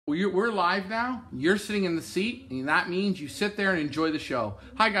we're live now. You're sitting in the seat, and that means you sit there and enjoy the show.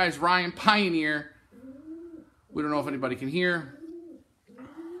 Hi guys, Ryan, Pioneer. We don't know if anybody can hear.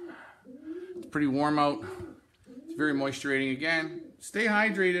 It's pretty warm out. It's very moisturating again. Stay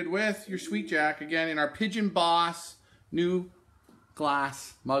hydrated with your Sweet Jack again in our Pigeon Boss new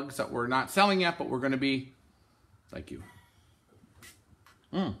glass mugs that we're not selling yet, but we're going to be. Thank you.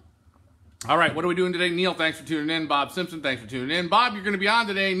 All right, what are we doing today? Neil, thanks for tuning in. Bob Simpson, thanks for tuning in. Bob, you're going to be on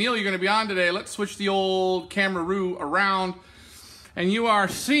today. Neil, you're going to be on today. Let's switch the old camera around. And you are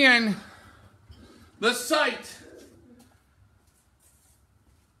seeing the site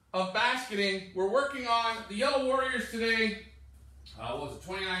of basketing. We're working on the Yellow Warriors today. What was it,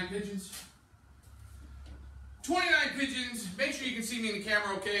 29 pigeons? 29 pigeons. Make sure you can see me in the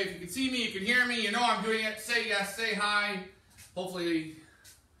camera okay. If you can see me, you can hear me, you know I'm doing it. Say yes, say hi. Hopefully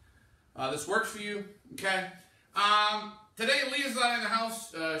this works for you, okay? Today Leah's not in the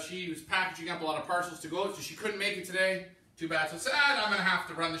house. She was packaging up a lot of parcels to go, so she couldn't make it today. Too bad, so sad. I'm going to have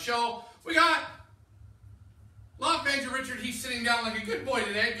to run the show. We got Loft Manager Richard. He's sitting down like a good boy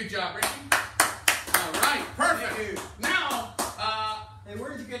today. Good job, Richard. All right, perfect. Now, hey,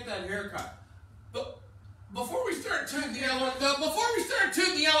 where did you get that haircut? Before we start tooting the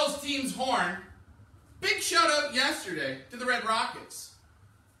Yellows team's horn, big shout out yesterday to the Red Rockets.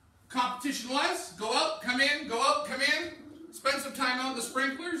 Competition was, go out, come in, go out, come in, spend some time out in the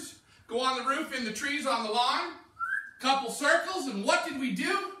sprinklers, go on the roof, in the trees, on the lawn, couple circles, and what did we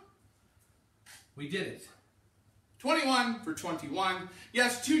do? We did it. 21 for 21.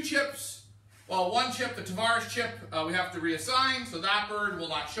 Yes, 2 chips. Well, 1 chip, the Tavares chip, we have to reassign, so that bird will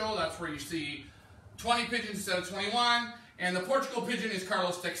not show. That's where you see 20 pigeons instead of 21. And the Portugal pigeon is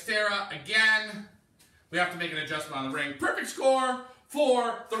Carlos Textera. Again, we have to make an adjustment on the ring. Perfect score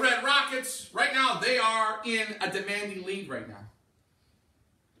for the Red Rockets. Right now, they are in a demanding lead right now.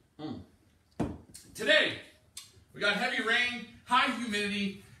 Today, we got heavy rain, high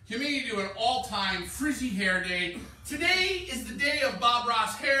humidity to an all-time frizzy hair day. Today is the day of Bob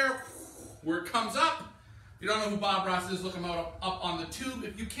Ross hair, where it comes up. If you don't know who Bob Ross is, look him up on the tube.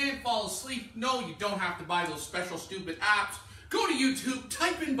 If you can't fall asleep, no, you don't have to buy those special stupid apps. Go to YouTube,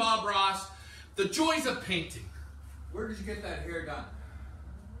 type in Bob Ross, the joys of painting. Where did you get that hair done?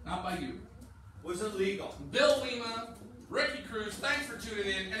 Not by you. Was it legal? Bill Lima, Ricky Cruz, thanks for tuning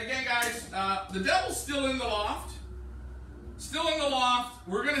in. And again, guys, the Devil's still in the loft. Still in the loft.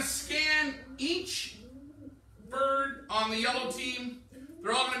 We're going to scan each bird on the yellow team.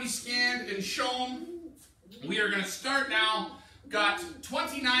 They're all going to be scanned and shown. We are going to start now. Got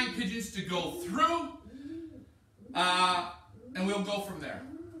 29 pigeons to go through. And we'll go from there.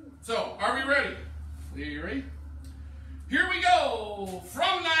 So, are we ready? Are you ready? Here we go,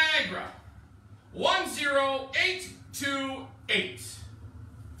 from Niagara, 10828.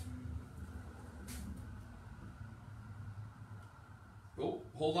 Oh,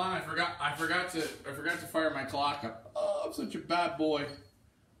 hold on, I forgot to fire my clock up. Oh, I'm such a bad boy.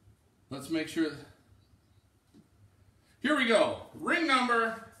 Let's make sure. Here we go, ring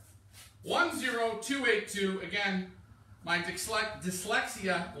number 10282. Again, my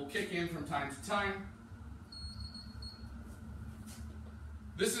dyslexia will kick in from time to time.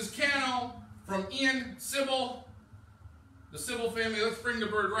 This is Cano from Ian Sybil, the Sybil family. Let's bring the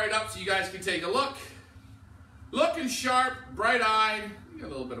bird right up so you guys can take a look. Looking sharp, bright-eyed. Got a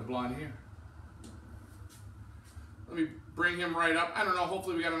little bit of blonde here. Let me bring him right up. I don't know,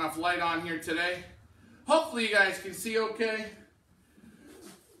 hopefully we got enough light on here today. Hopefully you guys can see okay.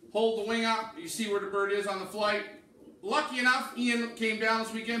 Hold the wing up. You see where the bird is on the flight. Lucky enough, Ian came down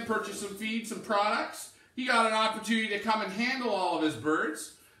this weekend, purchased some feed, some products. He got an opportunity to come and handle all of his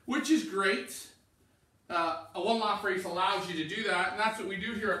birds, which is great. A one-lot race allows you to do that, and that's what we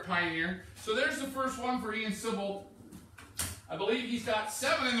do here at Pioneer. So there's the first one for Ian Sybil. I believe he's got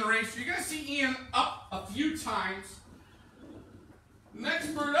 7 in the race. So you're going to see Ian up a few times.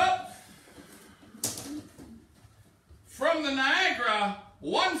 Next bird up, from the Niagara,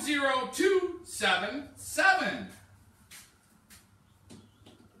 10277.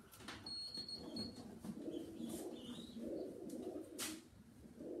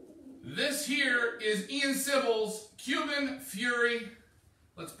 This here is Ian Sybil's Cuban Fury.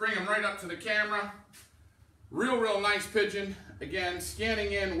 Let's bring him right up to the camera. Real nice pigeon. Again,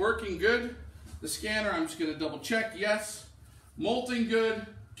 scanning in, working good. The scanner, I'm just going to double check. Yes. Molting good.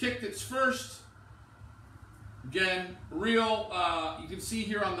 Kicked its first. Again, real, you can see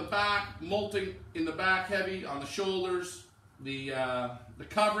here on the back, molting in the back heavy, on the shoulders. The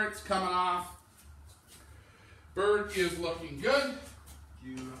coverets coming off. Bird is looking good.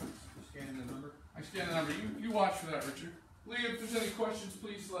 You scan the number? I scan the number. You watch for that, Richard. Lee, if there's any questions,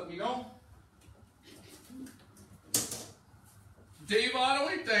 please let me know. Dave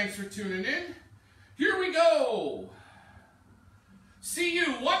Ottaway, thanks for tuning in. Here we go. CU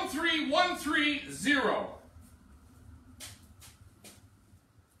 13130.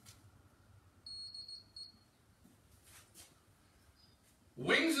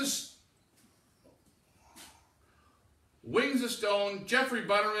 Wings of Stone, Jeffrey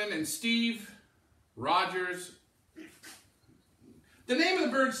Butterman and Steve Rogers. The name of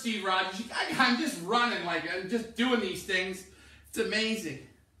the bird, Steve Rogers. I'm just running like I'm just doing these things. It's amazing.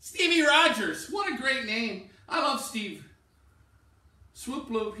 Stevie Rogers. What a great name. I love Steve. Swoop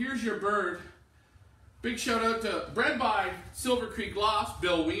Loop, here's your bird. Big shout out to Bred by Silver Creek Loft,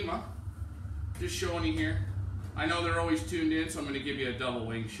 Bill Wema. Just showing you here. I know they're always tuned in, so I'm going to give you a double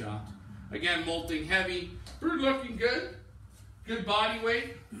wing shot. Again, molting heavy. Bird looking good. Good body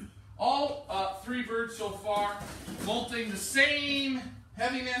weight. All 3 birds so far molting the same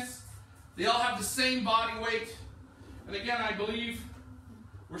heaviness. They all have the same body weight. And again, I believe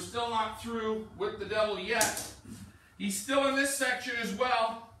we're still not through with the devil yet. He's still in this section as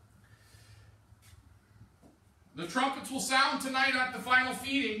well. The trumpets will sound tonight at the final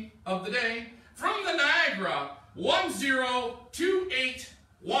feeding of the day from the Niagara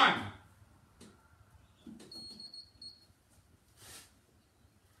 10281.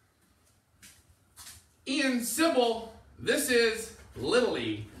 Ian Sybil, this is Little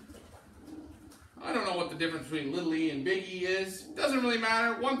E. I don't know what the difference between Little E and Big E is. Doesn't really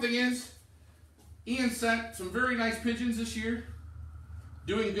matter. One thing is, Ian sent some very nice pigeons this year.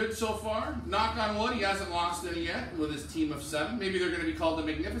 Doing good so far. Knock on wood, he hasn't lost any yet with his team of 7. Maybe they're going to be called the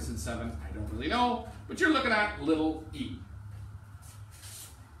Magnificent 7. I don't really know. But you're looking at Little E.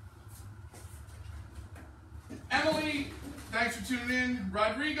 Emily, thanks for tuning in.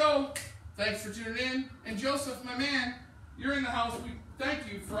 Rodrigo, thanks for tuning in. And Joseph, my man, you're in the house. We thank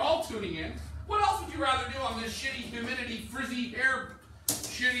you for all tuning in. What else would you rather do on this shitty, humidity, frizzy, hair,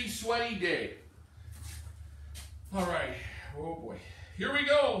 shitty, sweaty day? All right. Oh, boy. Here we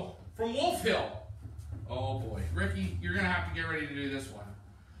go. From Wolf Hill. Oh, boy. Ricky, you're going to have to get ready to do this one.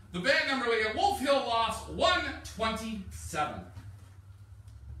 The band number we get, Wolf Hill lost 127.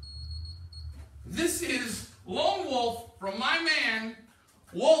 This is Lone Wolf from my man,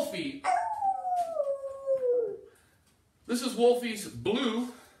 Wolfie. This is Wolfie's Blue.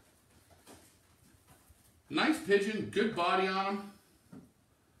 Nice pigeon, good body on him.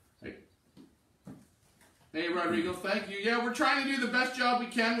 Hey, Rodrigo, thank you. Yeah, we're trying to do the best job we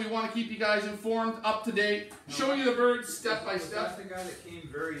can. We want to keep you guys informed, up to date, showing you the birds step by step. That's the guy that came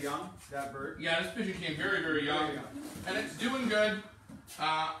very young, that bird? Yeah, this pigeon came very, very young. And it's doing good.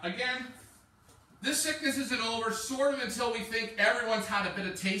 Again, this sickness isn't over, sort of until we think everyone's had a bit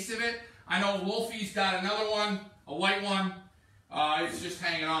of taste of it. I know Wolfie's got another one, a white one. It's just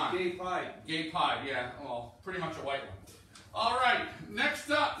hanging on. Gay Pied. Gay Pied, yeah. Well, pretty much a white one. All right,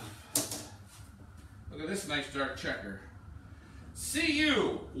 next up. Look at this nice dark checker.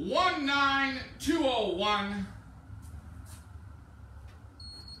 CU 19201.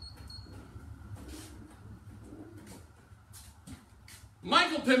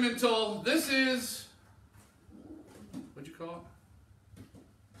 Michael Pimentel, this is, what'd you call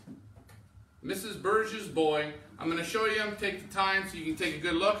it? Mrs. Burge's boy. I'm going to show you him, take the time so you can take a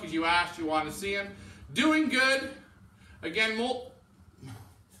good look as you asked, you want to see him. Doing good. Again, a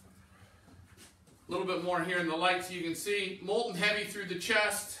little bit more here in the light so you can see. Molten heavy through the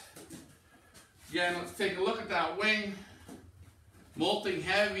chest. Again, let's take a look at that wing. Molting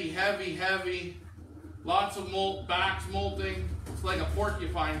heavy, heavy, heavy. Lots of molt, backs molting. It's like a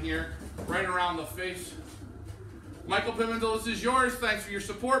porcupine here, right around the face. Michael Pimentel, this is yours. Thanks for your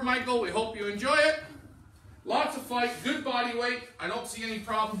support, Michael. We hope you enjoy it. Lots of fight, good body weight. I don't see any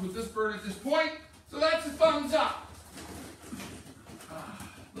problems with this bird at this point, so that's a thumbs up. A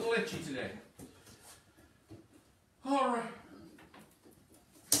little itchy today. All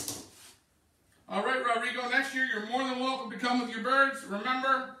right, Rodrigo, next year you're more than welcome to come with your birds.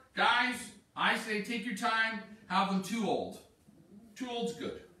 Remember, guys, I say take your time, have them 2 old. 2 old's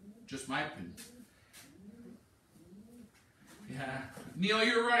good, just my opinion. Yeah, Neil,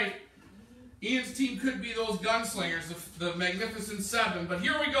 you're right. Ian's team could be those gunslingers, the Magnificent 7, but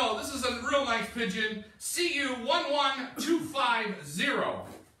here we go. This is a real nice pigeon, CU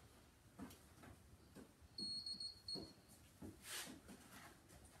 11250.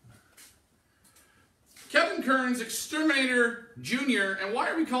 Kevin Kearns, Exterminator Junior, and why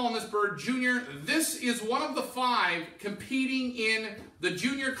are we calling this bird Junior? This is one of the 5 competing in the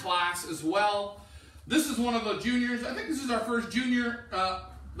junior class as well. This is one of the juniors. I think this is our first junior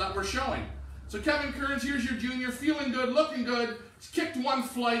that we're showing. So Kevin Kearns, here's your junior, feeling good, looking good. He's kicked one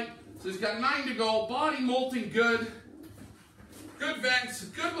flight, so he's got 9 to go. Body molting good. Good vents,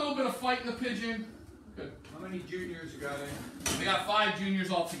 good little bit of fight in the pigeon. Good. How many juniors you got in? They got 5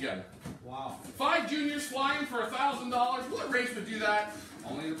 juniors altogether. Wow. 5 juniors flying for $1,000. What race would do that?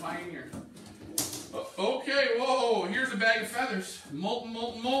 Only the Pioneer. Okay, whoa, here's a bag of feathers. Molten,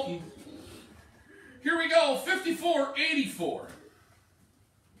 molten, molten. Here we go, 54.84.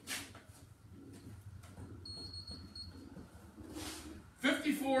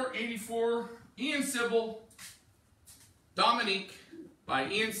 $54.84, Ian Sybil, Dominique by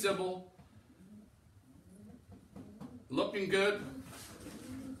Ian Sybil. Looking good.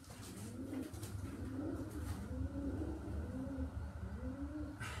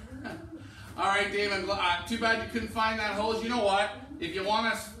 All right, Dave, too bad you couldn't find that hose. You know what? If you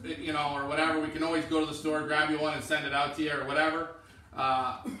want us, you know, or whatever, we can always go to the store, grab you one, and send it out to you, or whatever.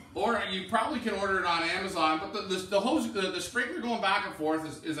 Or you probably can order it on Amazon. But the hose, the sprinkler going back and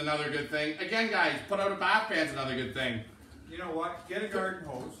forth is another good thing. Again, guys, put out a bath pan's another good thing. You know what? Get a garden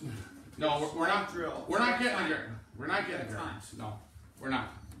hose. No, we're not. Drill. We're not getting a garden. We're not getting a garden. No, we're not.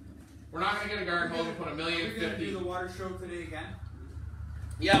 We're not going to get a garden hose and put $1.05 million. Are we going to do the water show today again?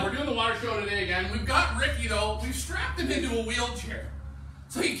 Yeah, we're doing the water show today again. We've got Ricky, though. We've strapped him into a wheelchair.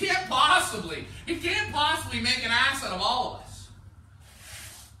 So he can't possibly make an ass out of all of us.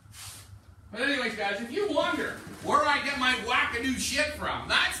 But anyways, guys, if you wonder where I get my wackadoo shit from,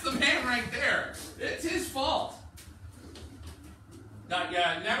 that's the man right there. It's his fault.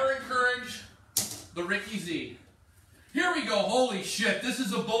 Never encourage the Ricky Z. Here we go. Holy shit, this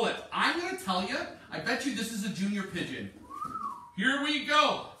is a bullet. I'm going to tell you, I bet you this is a junior pigeon. Here we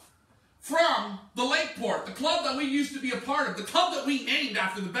go. From the Lakeport, the club that we used to be a part of, the club that we named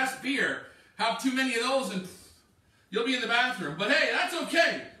after the best beer. Have too many of those and you'll be in the bathroom. But hey, that's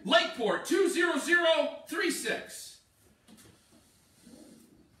okay. Lakeport 20036.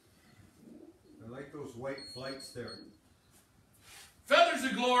 I like those white flights there. Feathers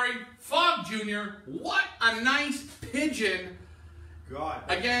of Glory, Fog Jr. What a nice pigeon. God.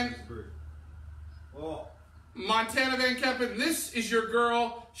 Again, oh. Montana Van Kempen, this is your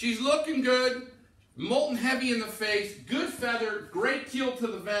girl. She's looking good. Molten heavy in the face. Good feather. Great keel to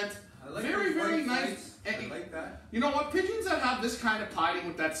the vent. I like very, very nice. Flights. I like that. You know what? Pigeons that have this kind of piting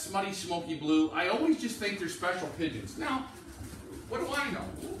with that smutty, smoky blue, I always just think they're special pigeons. Now, what do I know?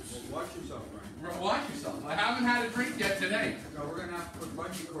 Oops. Well, watch yourself, Brian. Watch yourself. I haven't had a drink yet today. No, we're going to have to put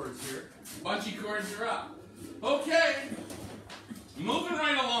bungee cords here. Bungee cords are up. Okay. Moving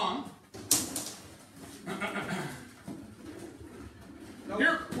right along. Now,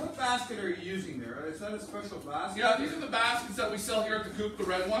 Here. What basket are you using there? Is that a special basket? Yeah, these are the baskets that we sell here at the Coop, the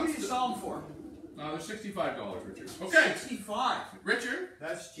red ones. What do you sell them for? They're $65, Richard. Okay. 65. Richard,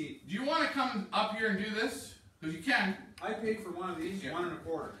 That's cheap. do you want to come up here and do this? Because you can. I paid for one of these, Yeah. 1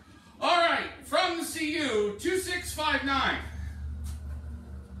 1/4. All right, from the CU, 2659.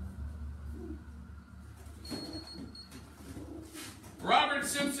 Robert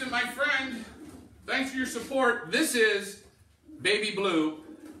Simpson, my friend, thanks for your support. This is Baby Blue.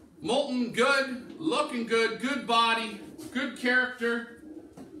 Molten good, looking good, good body, good character.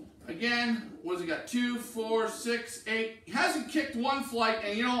 Again, what has he got? 2, 4, 6, 8. He hasn't kicked one flight,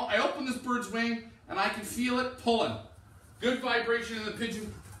 and you know, I opened this bird's wing, and I can feel it pulling. Good vibration in the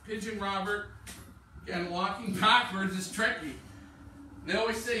pigeon, Robert. Again, walking backwards is tricky. They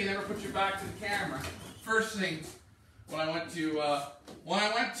always say you never put your back to the camera. First thing, when I went to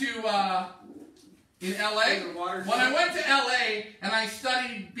in LA, when I went to LA and I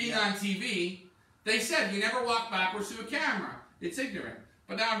studied being on TV, they said you never walk backwards to a camera. It's ignorant.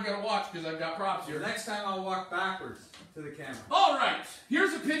 But now I've got to watch because I've got props here. Next time I'll walk backwards to the camera. All right,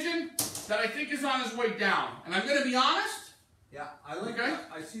 here's a pigeon that I think is on his way down, and I'm going to be honest. Yeah, I like Okay. that.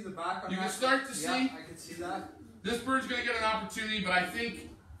 I see the back on You that. can start to see. Yeah, I can see that. This bird's going to get an opportunity, but I think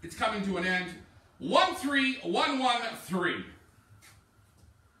it's coming to an end. 13113.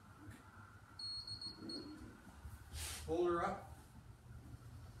 Hold her up.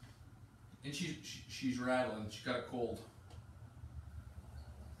 And she's rattling. She got a cold.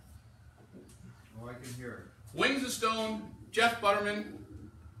 Oh, I can hear Wings of Stone, Jeff Butterman.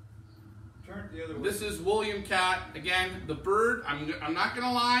 her. Turn it the other way. This is William Cat. Again, the bird, I'm not going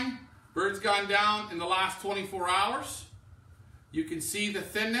to lie, bird's gone down in the last 24 hours. You can see the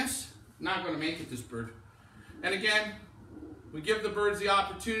thinness. Not going to make it, this bird. And again, we give the birds the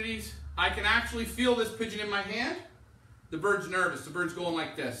opportunities. I can actually feel this pigeon in my hand. The bird's nervous. The bird's going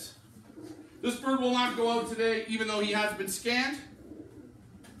like this. This bird will not go out today, even though he has been scanned.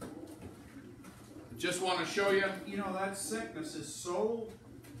 Just want to show you. You know, that sickness is so...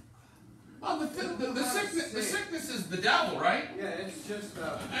 Well, the sickness is the devil, right? Yeah, it's just.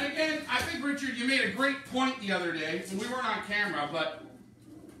 And again, I think, Richard, you made a great point the other day. We weren't on camera, but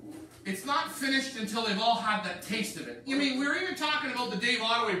it's not finished until they've all had that taste of it. I mean, we were even talking about the Dave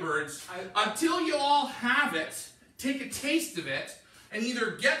Ottaway birds. Until you all have it, take a taste of it, and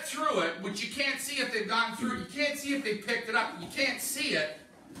either get through it, which you can't see if they've gone through it. You can't see if they picked it up. You can't see it.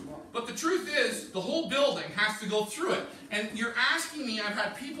 But the truth is, the whole building has to go through it. And you're asking me, I've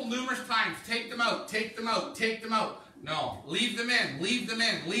had people numerous times, take them out, take them out, take them out. No, leave them in, leave them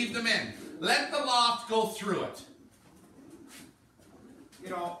in, leave them in. Let the loft go through it. You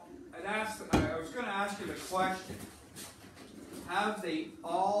know, I was going to ask you the question. Have they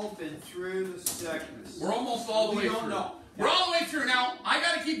all been through the sickness? We're almost all the way through. We don't know. We're all the way through now. I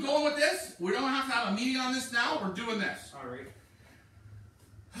got to keep going with this. We don't have to have a meeting on this now. We're doing this. All right.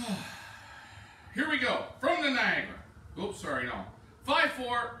 Here we go. From the Niagara. Oops, sorry, no.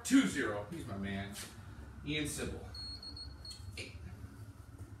 5420. He's my man. Ian Sybil.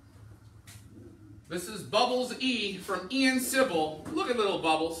 This is Bubbles E from Ian Sybil. Look at little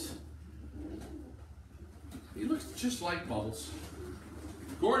Bubbles. He looks just like Bubbles.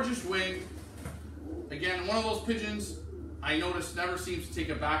 Gorgeous wing. Again, one of those pigeons I noticed never seems to take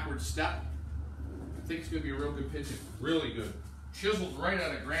a backward step. I think it's going to be a real good pigeon. Really good. Chiseled right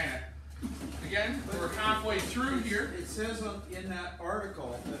out of granite. Again, we're halfway through here. It says in that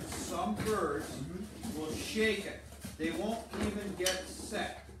article that some birds will shake it. They won't even get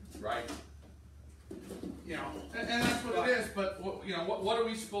sick. Right. You know, and that's what it is. But you know, what are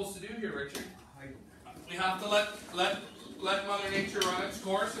we supposed to do here, Richard? We have to let Mother Nature run its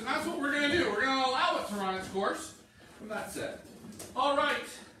course, and that's what we're going to do. We're going to allow it to run its course, and that's it. All right,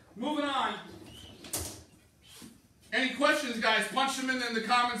 moving on. Any questions, guys? Punch them in the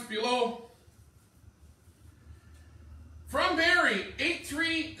comments below. From Barry,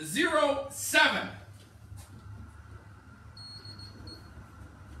 8307.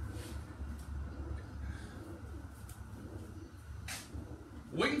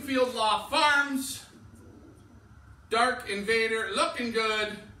 Wingfield Law Farms. Dark Invader, looking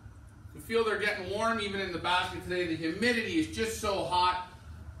good. You feel they're getting warm even in the basket today. The humidity is just so hot.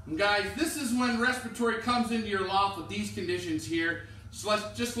 And guys, this is when respiratory comes into your loft with these conditions here. So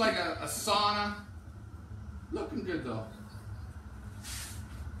just like a sauna. Looking good though.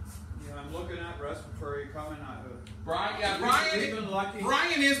 Yeah, I'm looking at respiratory coming out of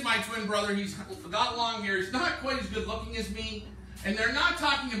Brian is my twin brother. He's got long hair. He's not quite as good looking as me. And they're not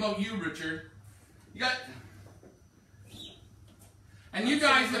talking about you, Richard. You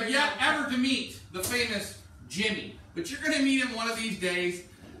guys have yet ever to meet the famous Jimmy. But you're going to meet him one of these days.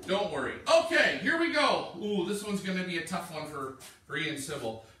 Don't worry. Okay, here we go. Ooh, this one's going to be a tough one for Ian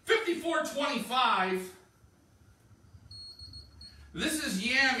Sybil. 5425. This is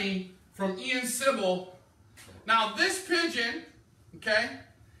Yammy from Ian Sybil. Now, this pigeon, okay,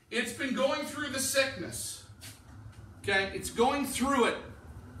 it's been going through the sickness. Okay, it's going through it.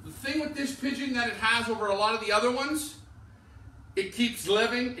 The thing with this pigeon that it has over a lot of the other ones, it keeps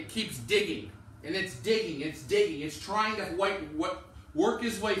living, it keeps digging. And it's digging, it's trying to work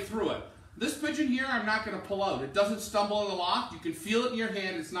his way through it. This pigeon here, I'm not going to pull out. It doesn't stumble in the loft. You can feel it in your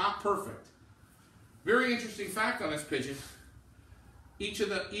hand. It's not perfect. Very interesting fact on this pigeon. Each of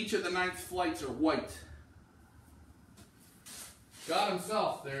the ninth flights are white. God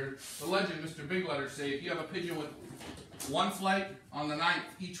himself, there, the legend, Mr. Big Letter, say if you have a pigeon with one flight on the ninth,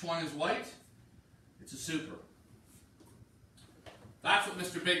 each one is white, it's a super. That's what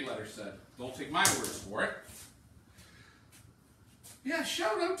Mr. Big Letter said. Don't take my words for it. Yeah,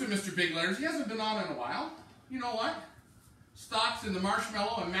 shout out to Mr. Big Letters. He hasn't been on in a while. You know what? Stocks in the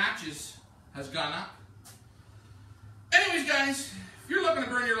marshmallow and matches has gone up. Anyways, guys, if you're looking to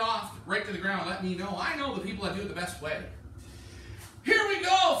burn your loft right to the ground, let me know. I know the people that do it the best way. Here we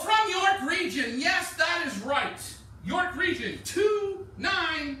go, from York Region. Yes, that is right. York Region,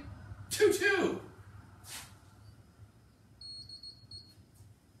 2922.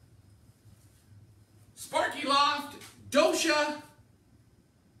 Sparky Loft, Dosha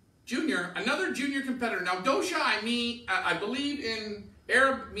Junior, another junior competitor. Now, Dosha, I believe in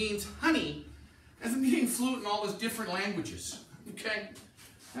Arab means honey, as a meaning fluent in all those different languages. Okay?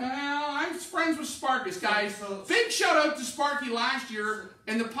 I'm friends with Sparkus, guys. Big shout out to Sparky last year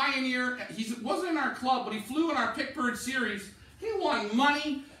and the Pioneer. He wasn't in our club, but he flew in our Pickbird series. He won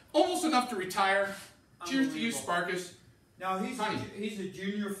money, almost enough to retire. Cheers to you, Sparkus. Now, he's a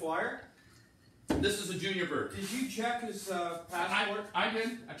junior flyer? This is a junior bird. Did you check his passport? I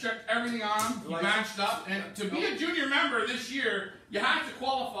did. I checked everything on him. He matched up. And to be a junior member this year, you have to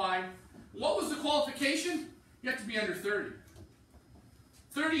qualify. What was the qualification? You have to be under 30.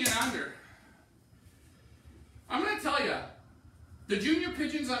 30 and under. I'm going to tell you, the junior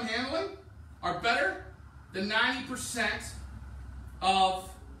pigeons I'm handling are better than 90% of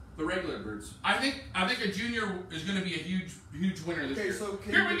the regular birds. I think a junior is going to be a huge winner this year. So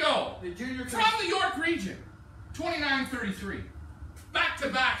here we go. The junior from the York region, 29-33.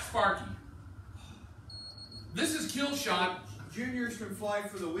 Back-to-back Sparky. This is Kill Shot. Juniors can fly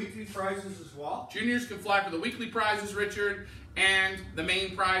for the weekly prizes as well? Juniors can fly for the weekly prizes, Richard, and the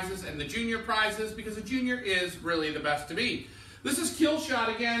main prizes and the junior prizes, because a junior is really the best to be. This is Kill Shot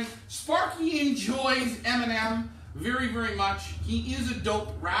again. Sparky enjoys Eminem very, very much. He is a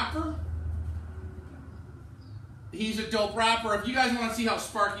dope rapper. He's a dope rapper. If you guys want to see how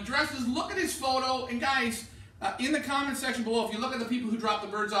Sparky dresses, look at his photo. And guys, in the comment section below, if you look at the people who drop the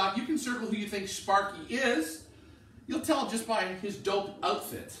birds off, you can circle who you think Sparky is. You'll tell just by his dope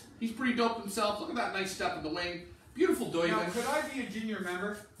outfit. He's pretty dope himself. Look at that nice step in the wing. Beautiful doing. Now, could I be a junior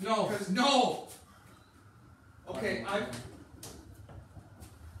member? No. No. Okay,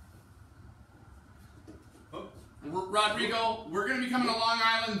 Rodrigo, we're going to be coming to Long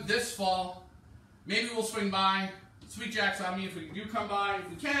Island this fall. Maybe we'll swing by. Sweet Jack's on me if we do come by, if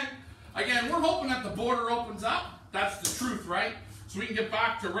we can. Again, we're hoping that the border opens up. That's the truth, right? So we can get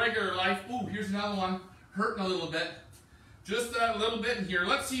back to regular life. Ooh, here's another one. Hurting a little bit. Just a little bit in here.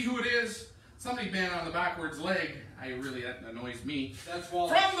 Let's see who it is. Somebody banned on the backwards leg. That annoys me. That's Wally.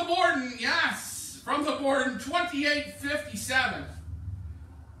 From the Borden, yes. From the Borden, 28-57.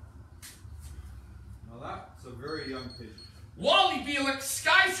 That's a very young pigeon. Wally Bielik,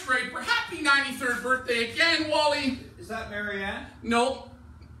 Skyscraper. Happy 93rd birthday again, Wally. Is that Marianne? Nope.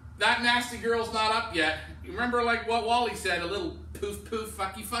 That nasty girl's not up yet. You remember like what Wally said, a little poof poof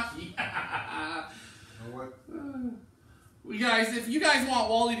fucky fucky. What? You guys, if you guys want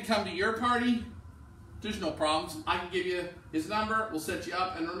Wally to come to your party, there's no problems. I can give you his number. We'll set you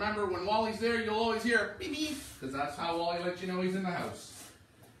up. And remember, when Wally's there, you'll always hear beep beep, because that's how Wally lets you know he's in the house.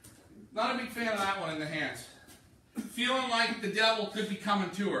 Not a big fan of that one in the hands. Feeling like the devil could be coming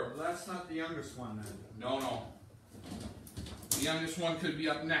to her. Well, that's not the youngest one then. No. The youngest one could be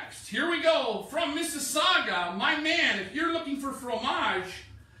up next. Here we go. From Mississauga, my man, if you're looking for fromage,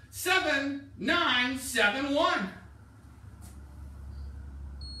 7971.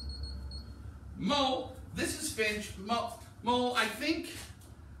 Mo, this is Finch. Mo, I think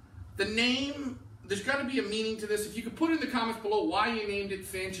the name, there's got to be a meaning to this. If you could put in the comments below why you named it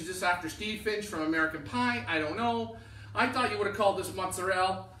Finch. Is this after Steve Finch from American Pie? I don't know. I thought you would have called this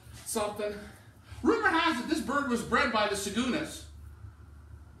mozzarella something. Rumor has it this bird was bred by the Sagunas.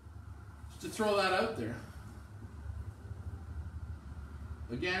 Just to throw that out there.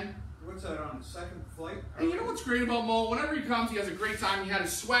 Again. What's that on? Second flight? And you know what's great about Mo? Whenever he comes, he has a great time. He had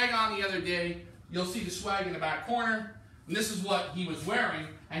his swag on the other day. You'll see the swag in the back corner. And this is what he was wearing.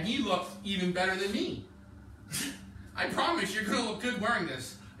 And he looked even better than me. I promise you're going to look good wearing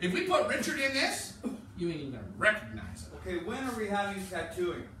this. If we put Richard in this, you ain't even going to recognize it. Okay, when are we having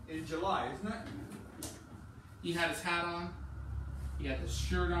tattooing? In July, isn't it? He had his hat on. He had his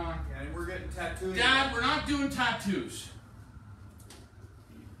shirt on. Yeah, and we're getting tattooing. Dad, we're not doing tattoos.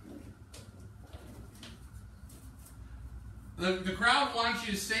 The crowd wants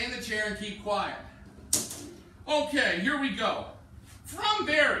you to stay in the chair and keep quiet. Okay, here we go. From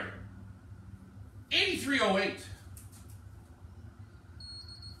Barrie, 8308.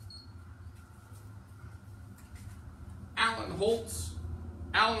 Alan Holtz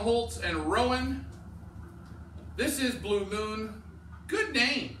and Rowan. This is Blue Moon. Good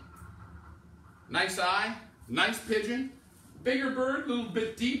name. Nice eye, nice pigeon. Bigger bird, a little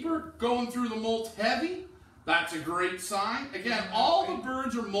bit deeper, going through the molt heavy. That's a great sign. Again, all the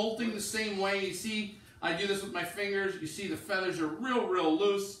birds are molting the same way. You see, I do this with my fingers. You see the feathers are real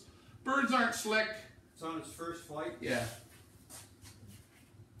loose. Birds aren't slick. It's on its first flight. Yeah.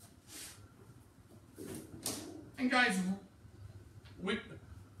 And guys, we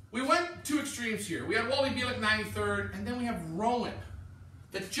went two extremes here. We had Wally Bielik 93rd, and then we have Rowan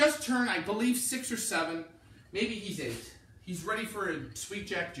that just turned, I believe, 6 or 7. Maybe he's 8. He's ready for a Sweet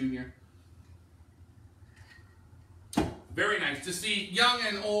Jack Jr. Very nice to see young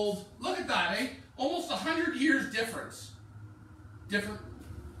and old. Look at that, eh? Almost 100 years difference.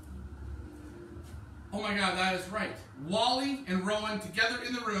 Oh my God, that is right. Wally and Rowan together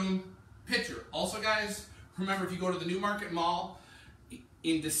in the room. Picture. Also, guys, remember if you go to the Newmarket Mall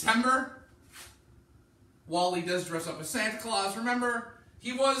in December, Wally does dress up as Santa Claus. Remember,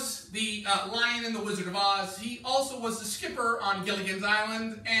 he was the Lion in the Wizard of Oz. He also was the skipper on Gilligan's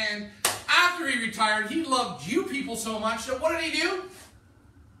Island, and after he retired, he loved you people so much that what did he do?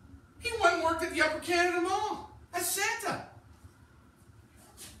 He went and worked at the Upper Canada Mall as Santa.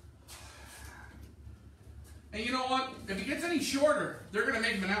 And you know what? If he gets any shorter, they're going to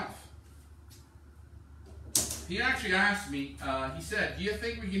make him an elf. He actually asked me, he said, do you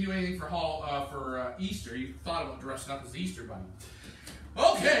think we can do anything for Easter? He thought about dressing up as the Easter Bunny.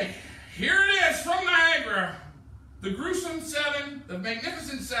 Okay, here it is from Niagara. The Gruesome 7, the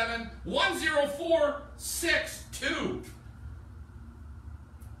Magnificent 7, 10462.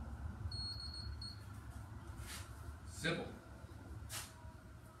 Sybil.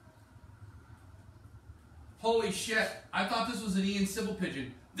 Holy shit, I thought this was an Ian Sybil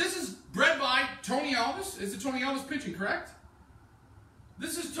pigeon. This is bred by Tony Elvis. It's a Tony Elvis pigeon, correct?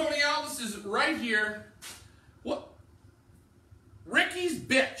 This is Tony Elvis's right here. What? Ricky's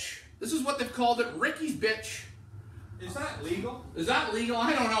bitch. This is what they've called it, Ricky's bitch. Is that legal? Is that legal?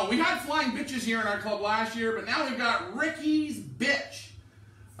 I don't know. We had flying bitches here in our club last year, but now we've got Ricky's bitch.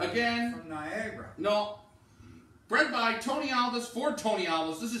 Again. From Niagara. No. Bred by Tony Elvis for Tony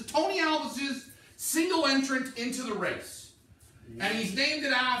Elvis. This is Tony Elvis's single entrant into the race. And he's named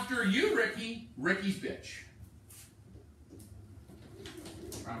it after you, Ricky, Ricky's bitch.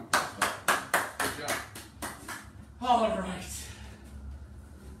 Good job. All right.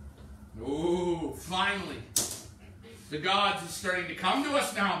 Ooh, finally. The gods is starting to come to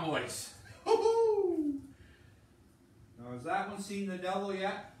us now, boys. Woo-hoo! Now, has that one seen the devil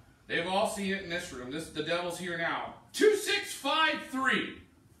yet? They've all seen it in this room. The devil's here now. 2653.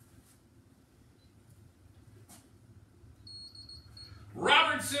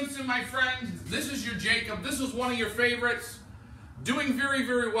 Robert Simpson, my friend, this is your Jacob. This was one of your favorites. Doing very,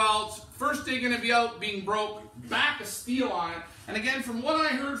 very well. It's first day going to be out, being broke. Back a steal on it. And again, from what I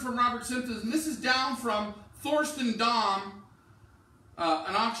heard from Robert Simpson, and this is down from Thorsten Dom,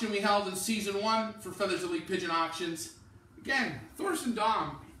 an auction we held in season 1 for Feathers Elite Pigeon Auctions. Again, Thorsten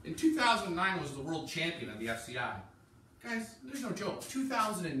Dom in 2009 was the world champion of the FCI. Guys, there's no joke.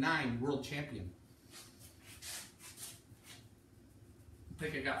 2009 world champion. I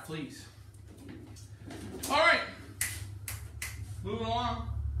think I got fleas. All right, moving along.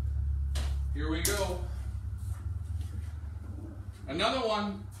 Here we go. Another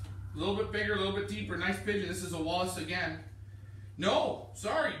one, a little bit bigger, a little bit deeper. Nice pigeon. This is a Wallace again. No,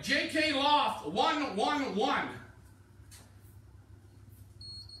 sorry. J.K. Loft, 111.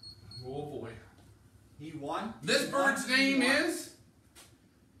 Oh boy. He won? This bird's name is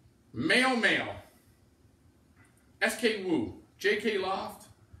Mayo. S.K. Wu. J.K. Loft.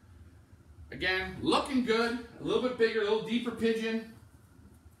 Again, looking good. A little bit bigger, a little deeper pigeon.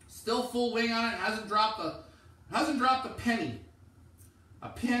 Still full wing on it. Hasn't dropped a penny. A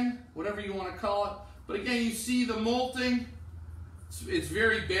pin, whatever you want to call it. But again, you see the molting. It's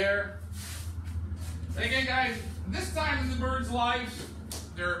very bare. And again, guys, this time in the bird's life,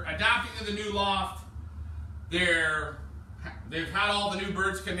 they're adapting to the new loft. They've had all the new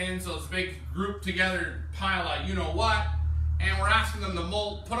birds come in, so it's a big group together pile of you know what. And we're asking them to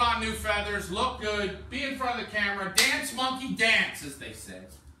molt, put on new feathers, look good, be in front of the camera, dance monkey dance, as they say.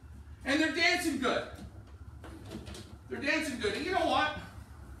 And they're dancing good. They're dancing good. And you know what?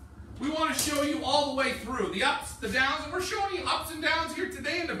 We want to show you all the way through. The ups, the downs, and we're showing you ups and downs here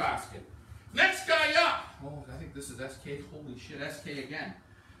today in the basket. Next guy up. Oh, I think this is SK. Holy shit, SK again.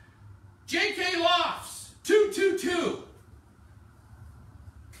 JK Lofts, 222.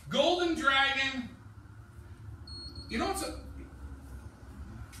 Golden Dragon. You know what's a...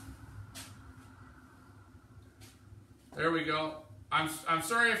 There we go. I'm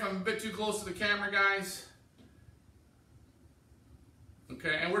sorry if I'm a bit too close to the camera, guys.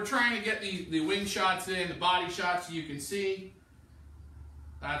 Okay, and we're trying to get the wing shots in, the body shots so you can see.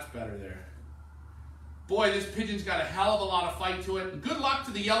 That's better there. Boy, this pigeon's got a hell of a lot of fight to it. Good luck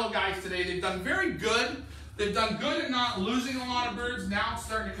to the yellow guys today. They've done very good. They've done good in not losing a lot of birds. Now it's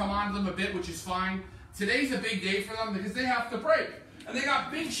starting to come on to them a bit, which is fine. Today's a big day for them because they have to break. And they got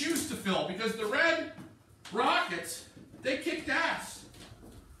big shoes to fill because the Red Rockets, they kicked ass.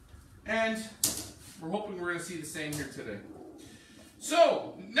 And we're hoping we're going to see the same here today.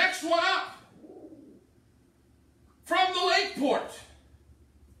 So, next one up. From the Lakeport.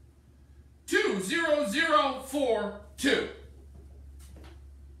 20042.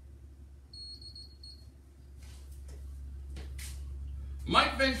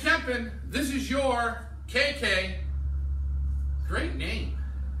 Mike Van Kempen, this is your KK. Great name.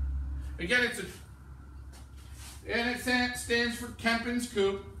 Again, it stands for Kempen's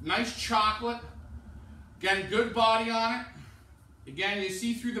Coop. Nice chocolate. Again, good body on it. Again, you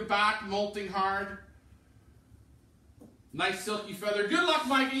see through the back, molting hard. Nice silky feather. Good luck,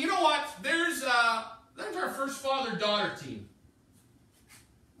 Mike. And you know what? There's our first father-daughter team.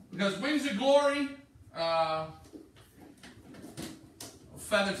 Because Wings of Glory,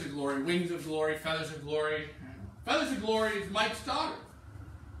 Feathers of Glory, Wings of Glory, Feathers of Glory. Feathers of Glory is Mike's daughter.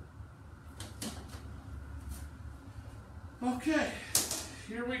 Okay,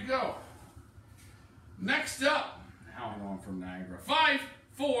 here we go. Next up, now I know I'm from Niagara.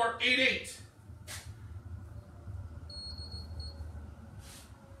 5488.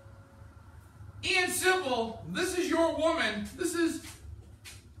 Ian Simple, this is your woman. This is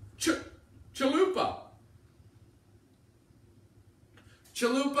Chalupa.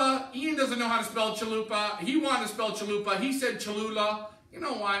 Chalupa. Ian doesn't know how to spell Chalupa. He wanted to spell Chalupa. He said Cholula. You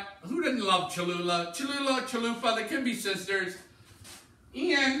know what? Who didn't love Cholula? Cholula, Chalupa, they can be sisters.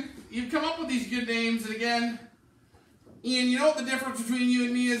 Ian, you've come up with these good names. And again, Ian, you know what the difference between you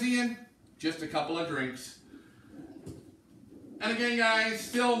and me is, Ian? Just a couple of drinks. And again, guys,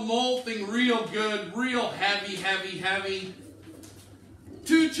 still molting real good, real heavy, heavy, heavy.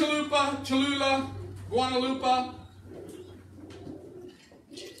 To Chalupa, Cholula, Guadalupe,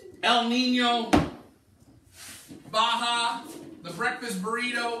 El Nino, Baja, the breakfast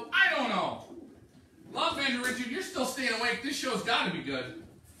burrito. I don't know. Love Andrew Richard, you're still staying awake. This show's got to be good.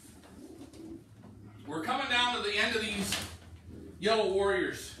 We're coming down to the end of these Yellow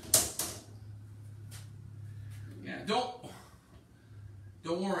Warriors. Yeah, don't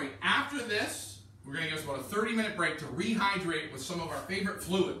worry. After this, we're going to give us about a 30-minute break to rehydrate with some of our favorite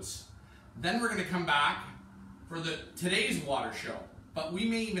fluids. Then we're going to come back for today's water show. But we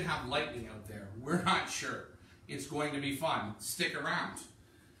may even have lightning out there. We're not sure. It's going to be fun. Stick around.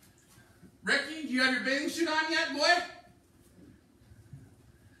 Ricky, do you have your bathing suit on yet, boy?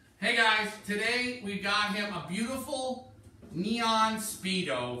 Hey guys, today we got him a beautiful neon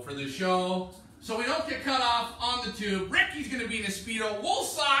Speedo for the show. So we don't get cut off on the tube. Ricky's going to be in his Speedo, wool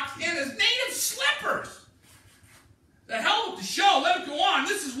socks, and his native slippers. The hell with the show. Let it go on.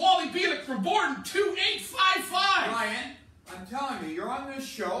 This is Wally Bielek from Borden 2855. Ryan, I'm telling you, you're on this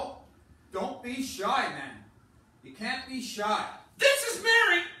show. Don't be shy, man. You can't be shy. This is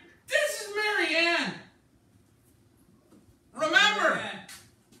Mary Ann. Remember,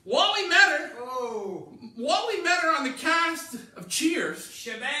 Wally met her. Oh. Wally met her on the cast of Cheers.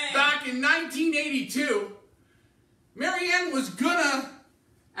 Shebang. Back in 1982. Mary Ann was gonna...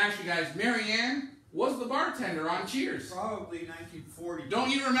 Actually, guys, Mary Ann was the bartender on Cheers. Probably 1940. Don't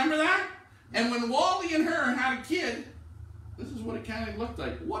you remember that? And when Wally and her had a kid, this is what it kind of looked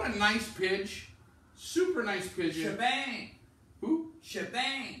like. What a nice pidge. Super nice pigeon. Shebang. Who?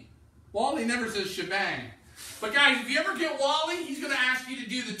 Shebang. Wally never says shebang. But guys, if you ever get Wally, he's going to ask you to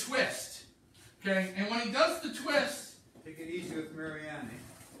do the twist. Okay? And when he does the twist... Take it easy with Marianne.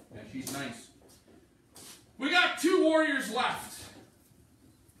 Yeah, she's nice. We got 2 warriors left.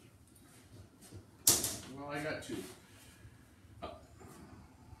 Well, I got 2.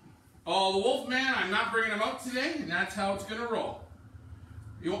 Oh, the Wolfman, I'm not bringing him out today, and that's how it's going to roll.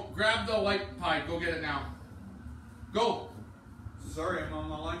 You won't grab the white pie. Go get it now. Go. Sorry, I'm on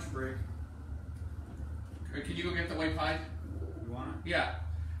my lunch break. Can you go get the white pie? You want it? Yeah.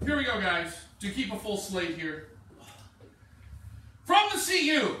 Here we go, guys. To keep a full slate here. From the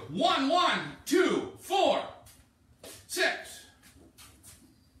CU. 1, 1, 2, 4, 6.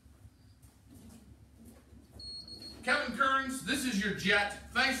 Kevin Kearns, this is your jet.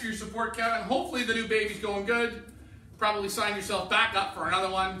 Thanks for your support, Kevin. Hopefully the new baby's going good. Probably sign yourself back up for another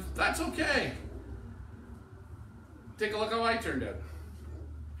one. That's okay. Take a look how I turned out.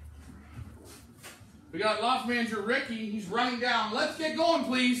 We got Loft Manager Ricky. He's running down. Let's get going,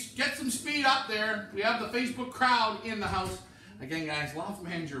 please. Get some speed up there. We have the Facebook crowd in the house. Again, guys, Loft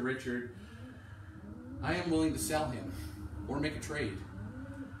Manager Richard. I am willing to sell him or make a trade.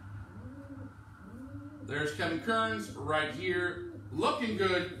 There's Kevin Kearns right here. Looking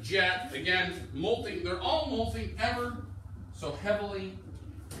good. Jet. Again, molting. They're all molting ever so heavily.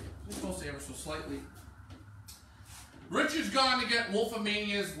 I'm supposed to say ever so slightly. Richard's gone to get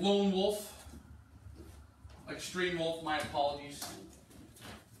Wolfomania's Lone Wolf. Extreme Wolf, my apologies.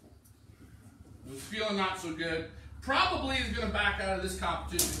 Was feeling not so good. Probably is going to back out of this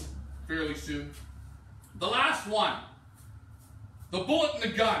competition fairly soon. The last one. The bullet in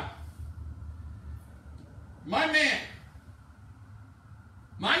the gun. My man.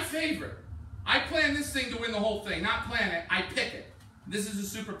 My favorite. I plan this thing to win the whole thing. Not plan it, I pick it. This is a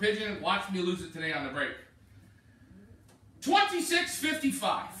super pigeon. Watch me lose it today on the break.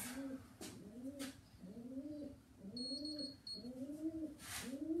 2655.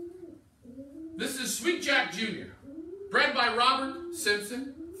 This is Sweet Jack Jr., bred by Robert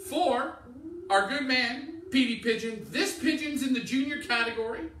Simpson for our good man, Petey Pigeon. This pigeon's in the junior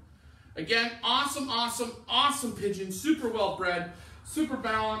category. Again, awesome, awesome, awesome pigeon. Super well bred, super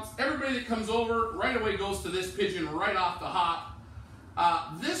balanced. Everybody that comes over right away goes to this pigeon right off the hop.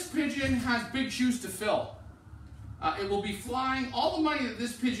 This pigeon has big shoes to fill. It will be flying all the money that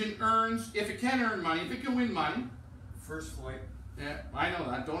this pigeon earns, if it can earn money, if it can win money. First flight. Yeah, I know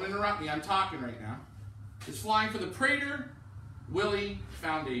that. Don't interrupt me. I'm talking right now. It's flying for the Prater Willie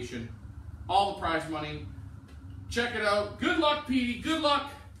Foundation. All the prize money. Check it out. Good luck, Petey. Good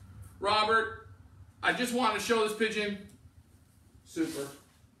luck, Robert. I just wanted to show this pigeon. Super.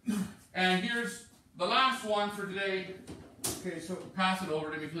 And here's the last one for today. Okay, so Pass it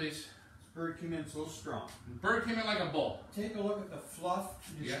over to me, please. this bird came in so strong. Bird came in like a bull. Take a look at the fluff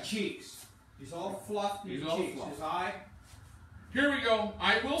in his Yeah. cheeks. He's all fluffed in He's his all cheeks. fluffed. His eye. Here we go.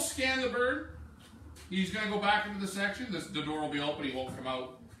 I will scan the bird. He's going to go back into the section. The door will be open. He won't come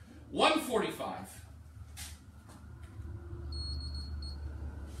out. 145.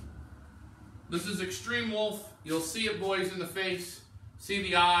 This is Extreme Wolf. You'll see it, boys, in the face. See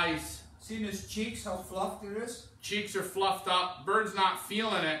the eyes. See in his cheeks how fluffed it is? Cheeks are fluffed up. Bird's not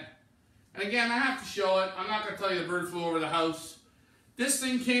feeling it. And again, I have to show it. I'm not going to tell you the bird flew over the house. This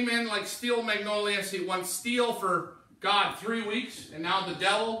thing came in like steel magnolias. He went steel for, God, 3 weeks. And now the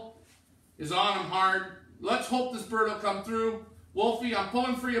devil is on him hard. Let's hope this bird will come through. Wolfie, I'm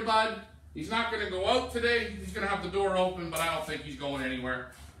pulling for you, bud. He's not going to go out today. He's going to have the door open, but I don't think he's going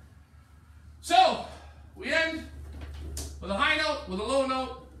anywhere. So, we end with a high note, with a low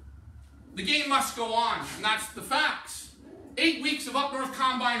note. The game must go on, and that's the facts. 8 weeks of Up North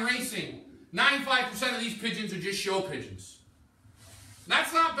Combine racing. 95% of these pigeons are just show pigeons.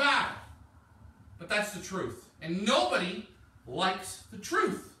 That's not bad, but that's the truth. And nobody likes the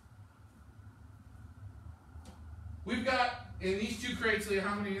truth. We've got, in these 2 crates, Leah,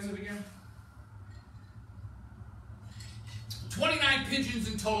 how many is it again? 29 pigeons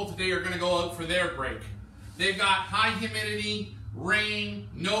in total today are going to go out for their break. They've got high humidity, rain,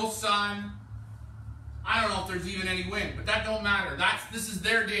 no sun. I don't know if there's even any wind, but that don't matter. This is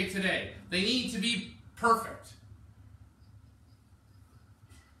their day today. They need to be perfect.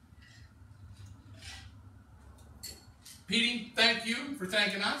 Petey, thank you for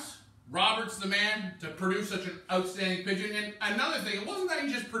thanking us. Robert's the man to produce such an outstanding pigeon. And another thing, it wasn't that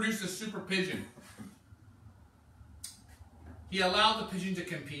he just produced a super pigeon. He allowed the pigeon to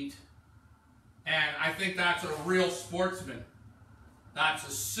compete. And I think that's a real sportsman. That's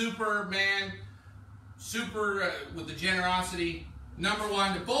a Superman, with the generosity. Number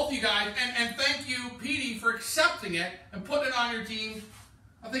one to both you guys. And thank you, Petey, for accepting it and putting it on your team.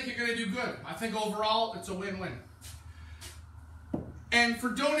 I think you're going to do good. I think overall it's a win-win. And for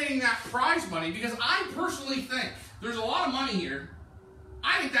donating that prize money, because I personally think there's a lot of money here.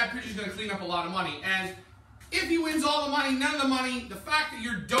 I think that pigeon's going to clean up a lot of money. And if he wins all the money, none of the money, the fact that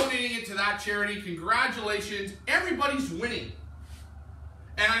you're donating it to that charity, congratulations. Everybody's winning.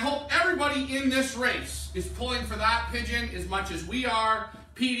 And I hope everybody in this race is pulling for that pigeon as much as we are,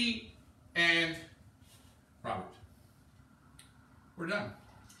 Petey and Robert. We're done.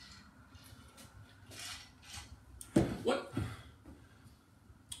 What?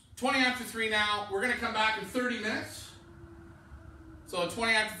 20 after 3 now. We're going to come back in 30 minutes. So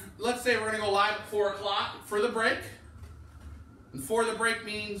 20 after, let's say we're going to go live at 4 o'clock for the break. And for the break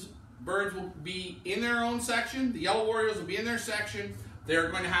means birds will be in their own section. The Yellow Warriors will be in their section. They're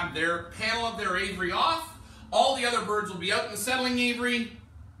going to have their panel of their aviary off. All the other birds will be out in the settling aviary.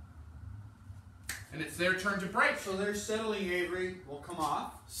 And it's their turn to break. So their settling aviary will come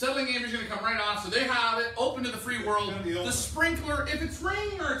off. Settling aviary is going to come right off. So they have it open to the free world. The sprinkler, if it's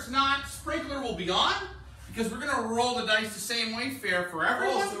raining or it's not, sprinkler will be on. Because we're going to roll the dice the same way, fair for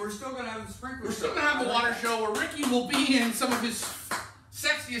everyone. Oh, so we're still going to have the sprinkler. We're still going to have the water show where Ricky will be in some of his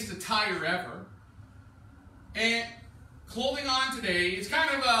sexiest attire ever. And clothing on today, it's kind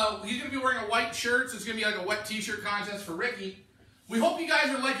of he's going to be wearing a white shirt, so it's going to be like a wet t-shirt contest for Ricky. We hope you guys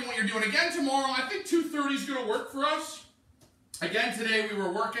are liking what you're doing. Again, tomorrow, I think 2:30 is going to work for us. Again, today we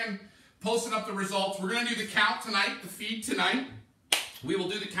were working, posting up the results. We're going to do the count tonight, the feed tonight. We will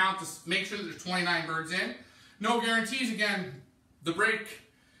do the count to make sure that there's 29 birds in. No guarantees. Again, the break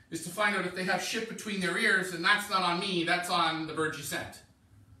is to find out if they have shit between their ears, and that's not on me, that's on the birds you sent.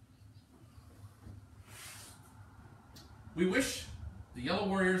 We wish the Yellow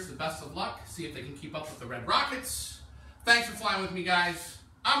Warriors the best of luck. See if they can keep up with the Red Rockets. Thanks for flying with me, guys.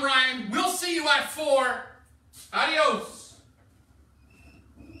 I'm Ryan. We'll see you at 4. Adios.